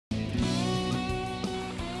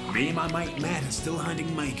Me and my mate Matt are still hunting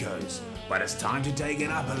makos, but it's time to take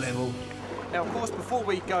it up a level. Now, of course, before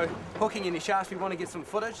we go hooking any sharks, we want to get some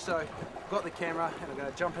footage, so I've got the camera and I'm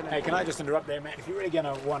going to jump in. Hey, can I just interrupt there, Matt? If you're really going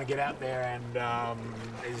to want to get out there and,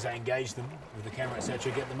 as you say, engage them with the camera,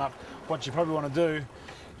 etc., get them up, what you probably want to do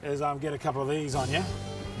is get a couple of these on you.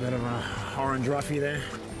 Bit of an orange roughy there.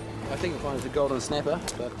 I think it's one is a golden snapper,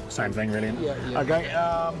 but... Same thing, really. Yeah. Okay,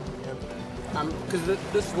 because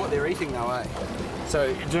this is what they're eating now, eh? so,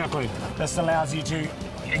 exactly. This allows you to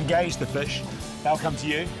engage the fish. They'll come to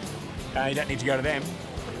you. You don't need to go to them.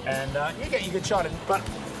 And you get your good shot in. But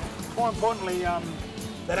more importantly,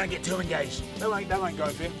 they don't get too engaged. They won't go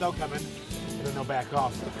for you. They'll come in and then they'll back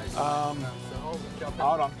off.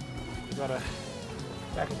 Hold on. You've got to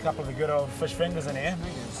back a couple of the good old fish fingers in here.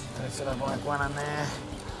 Let's sort of like one in there.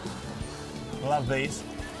 Love these.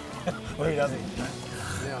 Well, who doesn't?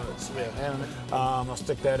 Yeah, it's real. I'll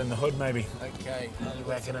stick that in the hood maybe. Okay.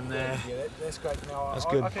 Whack it in there. Yeah, that's great. Now, That's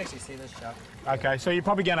good. I can actually see this shark. Okay, so you're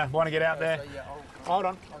probably going to want to get out there. So, yeah, Hold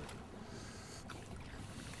on.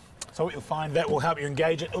 So what you'll find, that will help you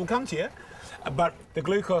engage it. It will come to you, but the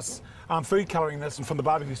glucose food colouring this and from the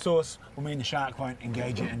barbecue sauce will mean the shark won't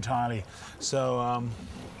engage it entirely. So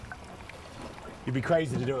you'd be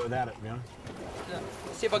crazy to do it without it, you know? Yeah.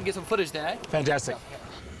 Let's see if I can get some footage there, eh? Fantastic.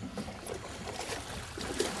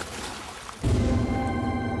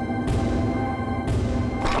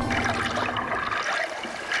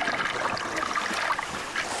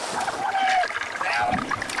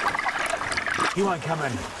 He won't come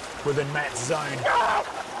in within Matt's zone.